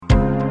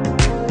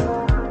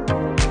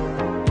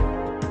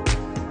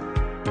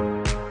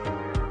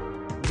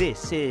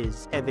This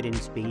is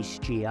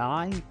Evidence-Based GI,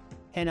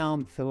 and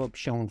I'm Philip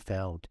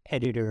Schoenfeld,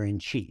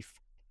 Editor-in-Chief.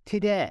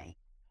 Today,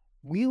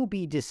 we'll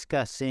be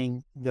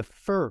discussing the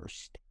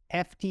first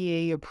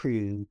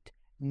FDA-approved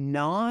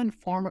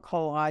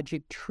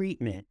non-pharmacologic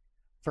treatment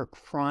for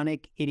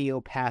chronic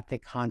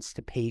idiopathic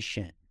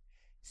constipation,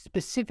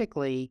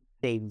 specifically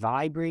a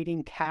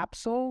vibrating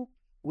capsule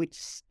which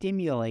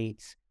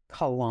stimulates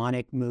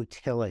colonic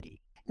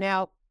motility.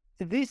 Now,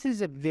 this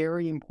is a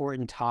very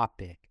important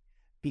topic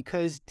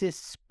because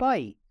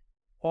despite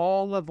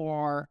all of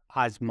our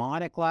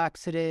osmotic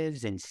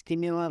laxatives and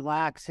stimulant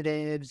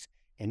laxatives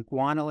and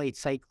guanylate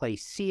cyclase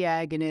C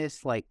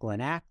agonists like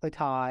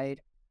linaclotide,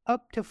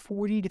 up to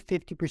 40 to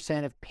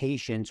 50% of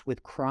patients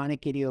with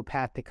chronic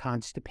idiopathic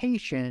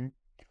constipation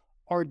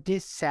are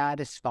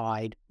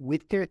dissatisfied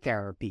with their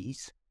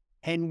therapies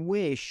and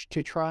wish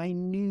to try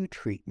new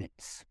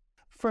treatments.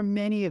 For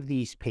many of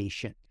these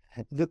patients,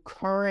 the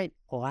current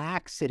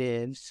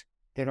laxatives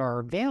that are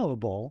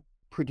available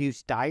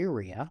produce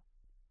diarrhea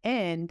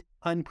and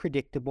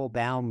unpredictable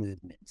bowel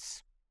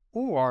movements,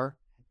 or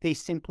they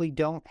simply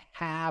don't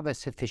have a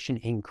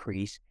sufficient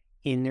increase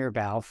in their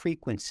bowel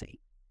frequency.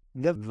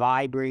 The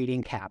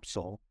vibrating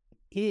capsule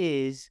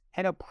is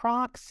an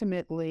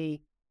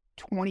approximately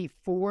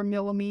 24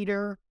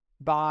 millimeter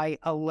by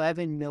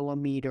 11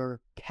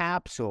 millimeter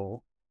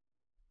capsule,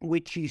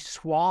 which you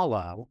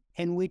swallow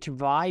and which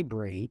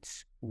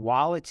vibrates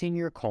while it's in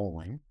your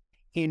colon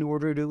in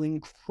order to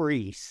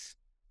increase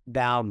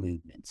bowel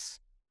movements.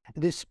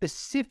 The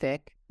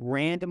specific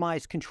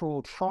randomized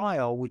controlled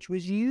trial, which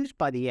was used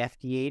by the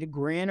FDA to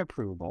grant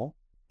approval,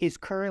 is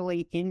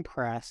currently in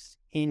press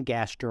in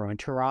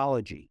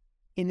Gastroenterology.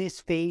 In this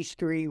phase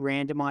 3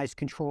 randomized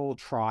controlled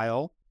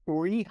trial,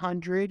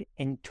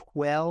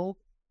 312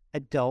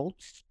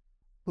 adults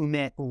who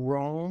met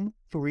Rome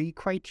 3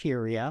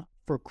 criteria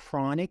for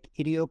chronic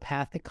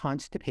idiopathic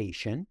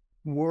constipation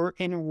were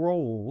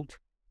enrolled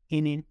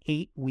in an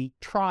 8-week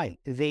trial.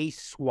 They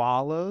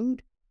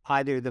swallowed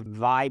either the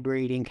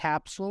vibrating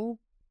capsule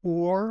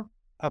or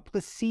a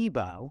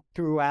placebo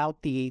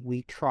throughout the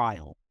 8-week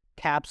trial.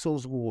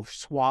 Capsules were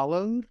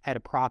swallowed at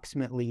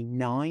approximately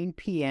 9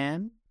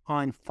 p.m.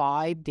 on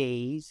 5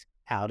 days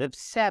out of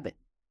 7,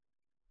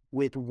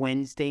 with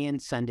Wednesday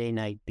and Sunday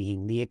night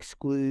being the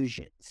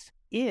exclusions.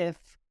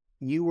 If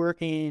you were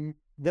in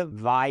the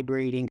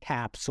vibrating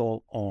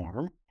capsule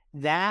arm,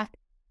 that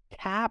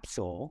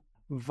capsule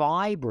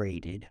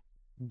vibrated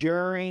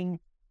during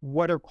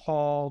what are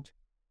called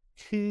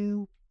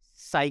 2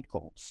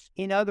 cycles.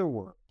 In other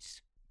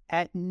words,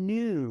 at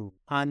noon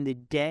on the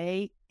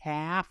day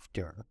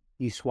after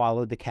you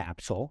swallowed the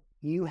capsule,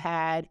 you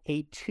had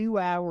a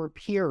 2-hour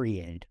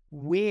period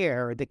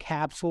where the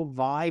capsule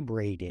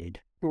vibrated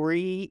for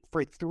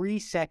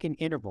 3-second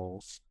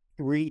intervals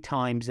 3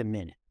 times a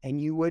minute. And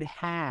you would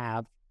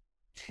have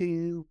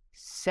 2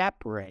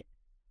 separate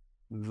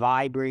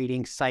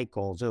vibrating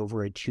cycles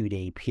over a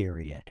 2-day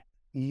period.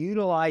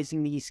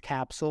 Utilizing these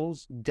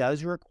capsules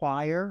does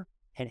require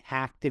an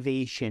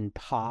activation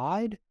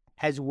pod,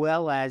 as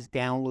well as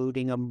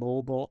downloading a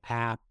mobile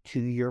app to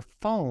your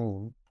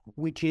phone,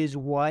 which is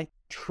what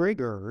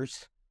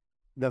triggers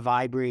the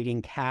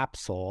vibrating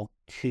capsule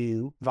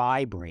to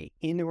vibrate.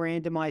 In the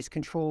randomized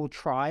controlled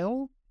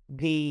trial,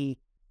 the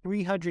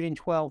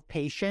 312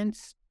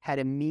 patients had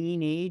a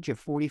mean age of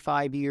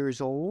 45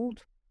 years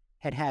old,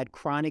 had had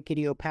chronic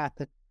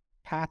idiopathic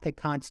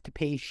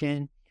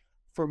constipation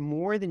for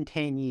more than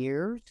 10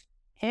 years,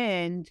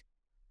 and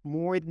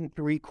more than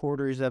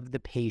 3/4 of the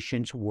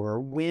patients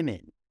were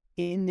women.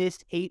 In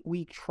this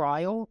 8-week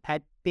trial,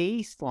 at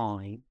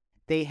baseline,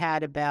 they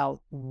had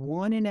about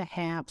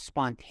 1.5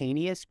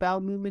 spontaneous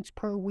bowel movements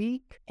per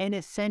week and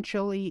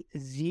essentially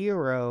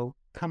 0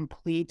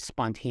 complete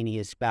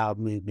spontaneous bowel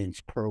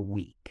movements per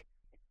week.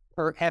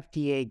 Per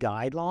FDA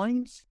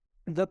guidelines,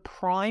 the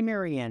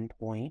primary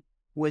endpoint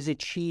was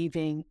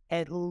achieving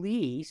at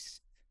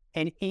least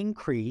an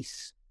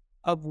increase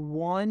of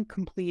 1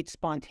 complete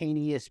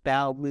spontaneous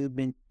bowel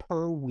movement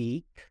per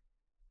week,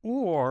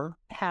 or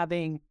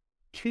having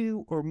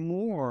 2 or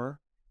more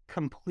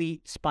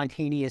complete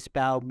spontaneous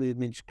bowel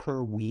movements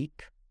per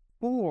week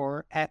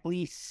for at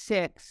least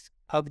 6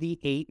 of the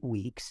 8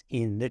 weeks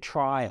in the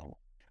trial.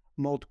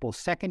 Multiple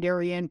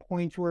secondary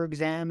endpoints were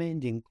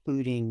examined,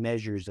 including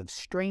measures of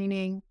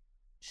straining,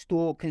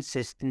 stool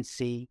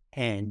consistency,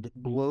 and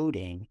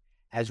bloating,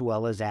 as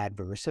well as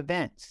adverse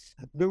events.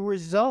 The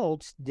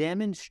results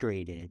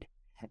demonstrated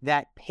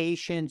that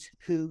patients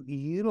who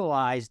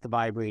utilized the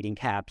vibrating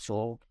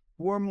capsule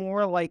were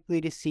more likely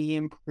to see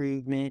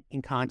improvement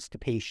in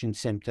constipation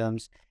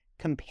symptoms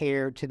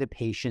compared to the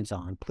patients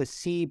on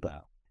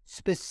placebo.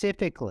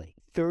 Specifically,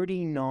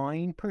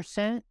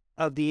 39%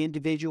 of the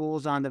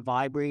individuals on the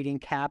vibrating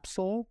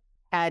capsule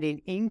had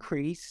an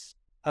increase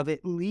of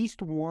at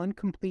least 1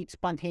 complete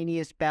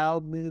spontaneous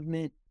bowel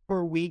movement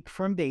per week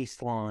from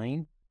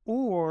baseline,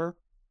 or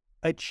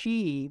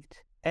achieved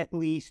at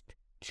least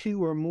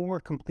 2 or more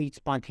complete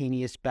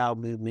spontaneous bowel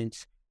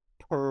movements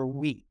per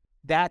week.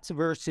 That's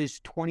versus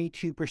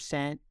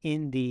 22%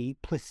 in the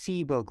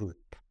placebo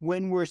group.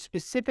 when we're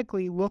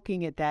specifically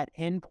looking at that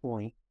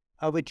endpoint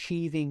of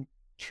achieving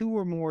 2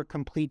 or more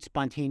complete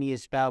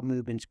spontaneous bowel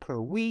movements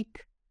per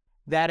week,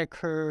 that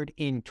occurred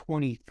in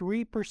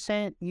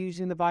 23%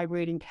 using the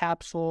vibrating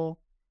capsule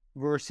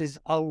versus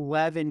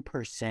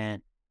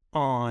 11%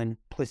 on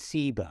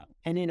placebo.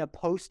 And in a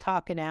post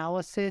hoc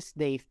analysis,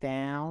 they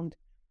found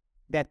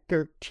that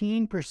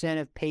 13%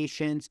 of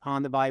patients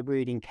on the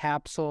vibrating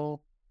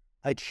capsule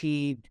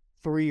achieved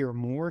 3 or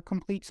more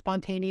complete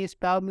spontaneous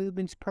bowel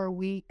movements per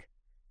week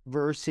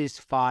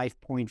versus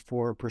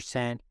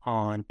 5.4%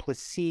 on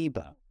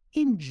placebo.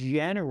 In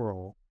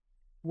general,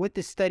 what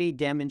the study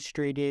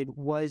demonstrated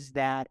was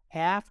that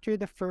after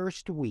the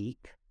first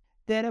week,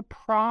 that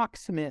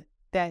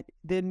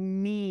the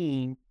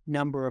mean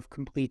number of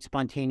complete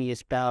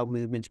spontaneous bowel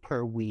movements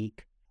per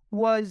week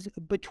was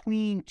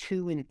between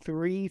 2 and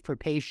 3 for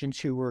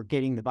patients who were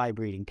getting the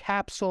vibrating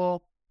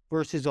capsule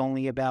versus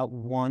only about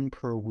 1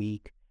 per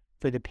week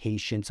for the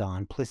patients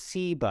on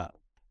placebo.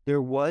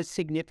 There was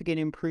significant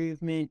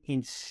improvement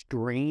in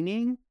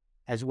straining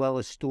as well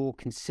as stool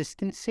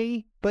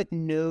consistency, but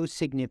no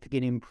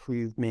significant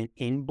improvement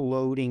in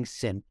bloating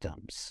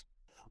symptoms.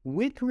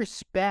 With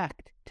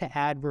respect to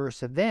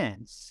adverse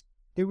events,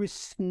 there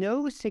was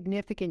no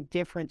significant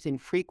difference in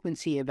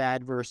frequency of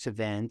adverse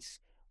events,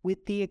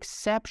 with the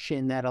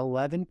exception that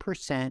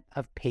 11%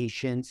 of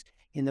patients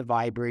in the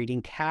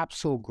vibrating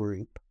capsule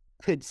group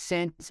could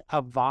sense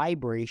a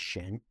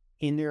vibration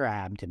in their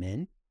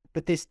abdomen,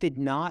 but this did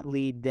not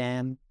lead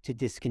them to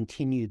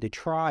discontinue the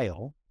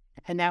trial,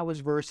 and that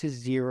was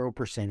versus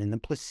 0% in the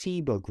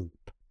placebo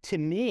group. To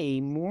me,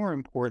 more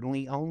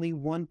importantly, only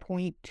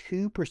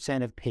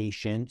 1.2% of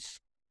patients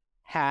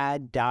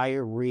had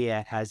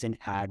diarrhea as an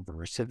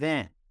adverse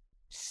event.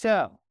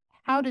 So,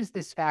 how does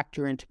this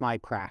factor into my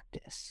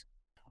practice?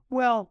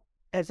 Well,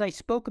 as I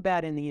spoke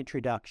about in the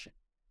introduction,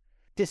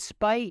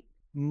 despite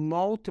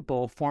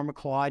multiple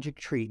pharmacologic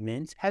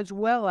treatments as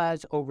well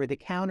as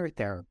over-the-counter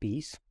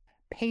therapies,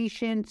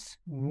 patients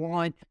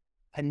want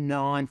a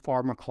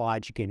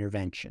non-pharmacologic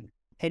intervention.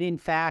 And in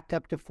fact,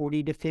 up to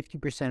 40 to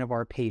 50% of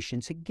our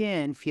patients,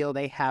 again, feel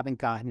they haven't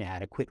gotten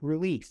adequate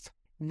relief.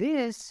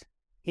 This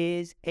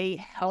is a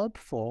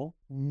helpful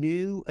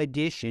new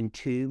addition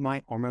to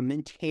my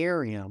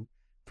armamentarium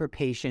for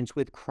patients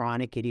with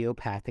chronic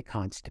idiopathic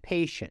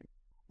constipation.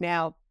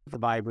 Now, the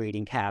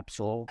vibrating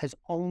capsule has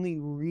only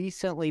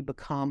recently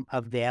become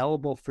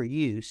available for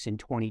use in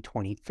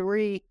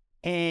 2023,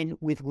 and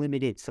with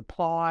limited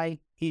supply,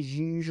 is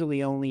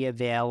usually only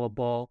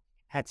available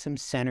at some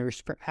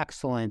centers for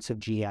excellence of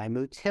GI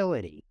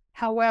motility.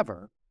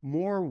 However,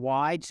 more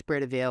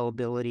widespread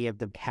availability of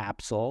the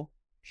capsule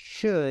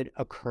should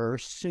occur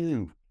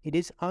soon. It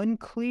is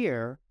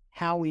unclear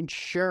how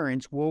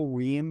insurance will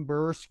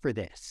reimburse for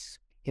this.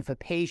 If a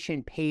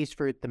patient pays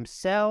for it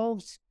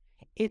themselves,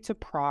 it's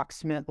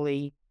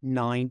approximately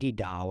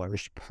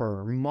 $90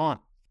 per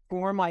month.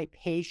 For my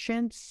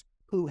patients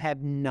who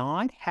have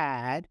not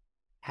had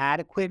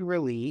adequate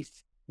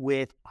relief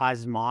with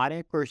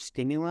osmotic or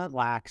stimulant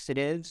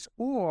laxatives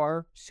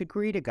or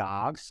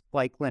secretagogues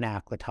like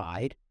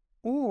linaclotide,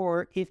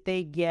 or if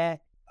they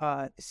get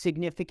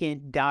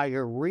significant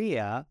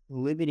diarrhea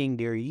limiting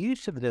their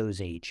use of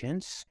those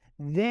agents,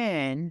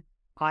 then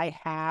I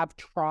have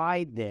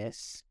tried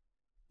this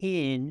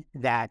in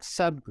that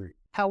subgroup.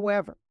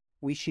 However,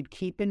 we should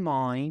keep in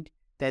mind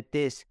that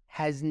this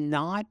has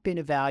not been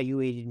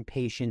evaluated in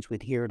patients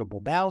with irritable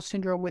bowel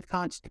syndrome with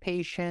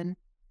constipation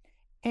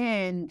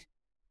and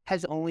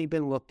has only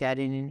been looked at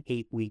in an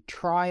 8-week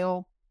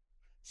trial.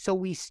 So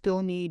we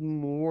still need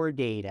more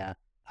data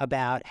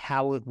about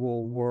how it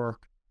will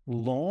work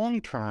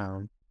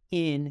long-term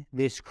in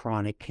this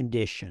chronic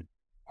condition.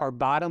 Our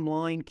bottom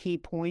line key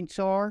points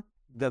are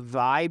the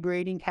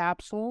vibrating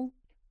capsule,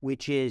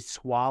 which is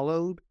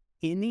swallowed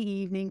in the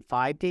evening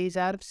 5 days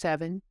out of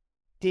 7,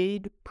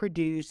 did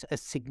produce a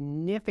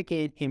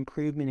significant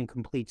improvement in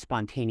complete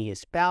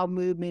spontaneous bowel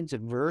movements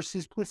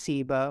versus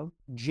placebo.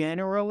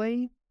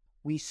 Generally,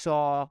 we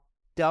saw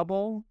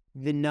double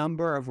the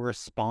number of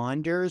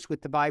responders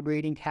with the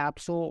vibrating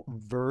capsule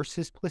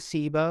versus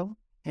placebo,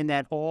 and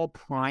that all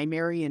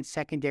primary and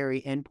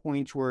secondary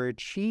endpoints were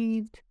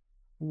achieved,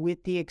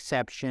 with the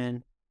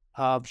exception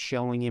of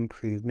showing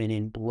improvement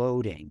in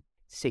bloating.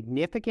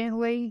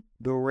 Significantly,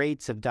 the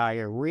rates of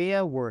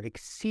diarrhea were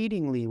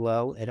exceedingly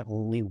low at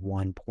only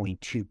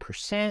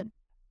 1.2%,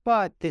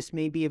 but this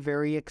may be a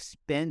very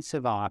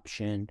expensive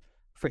option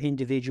for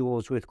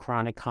individuals with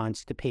chronic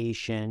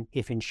constipation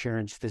if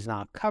insurance does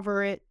not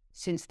cover it,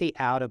 since the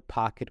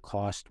out-of-pocket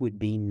cost would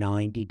be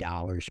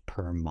 $90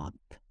 per month.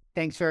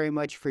 Thanks very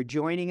much for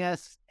joining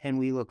us, and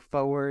we look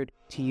forward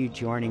to you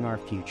joining our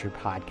future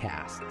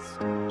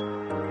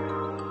podcasts.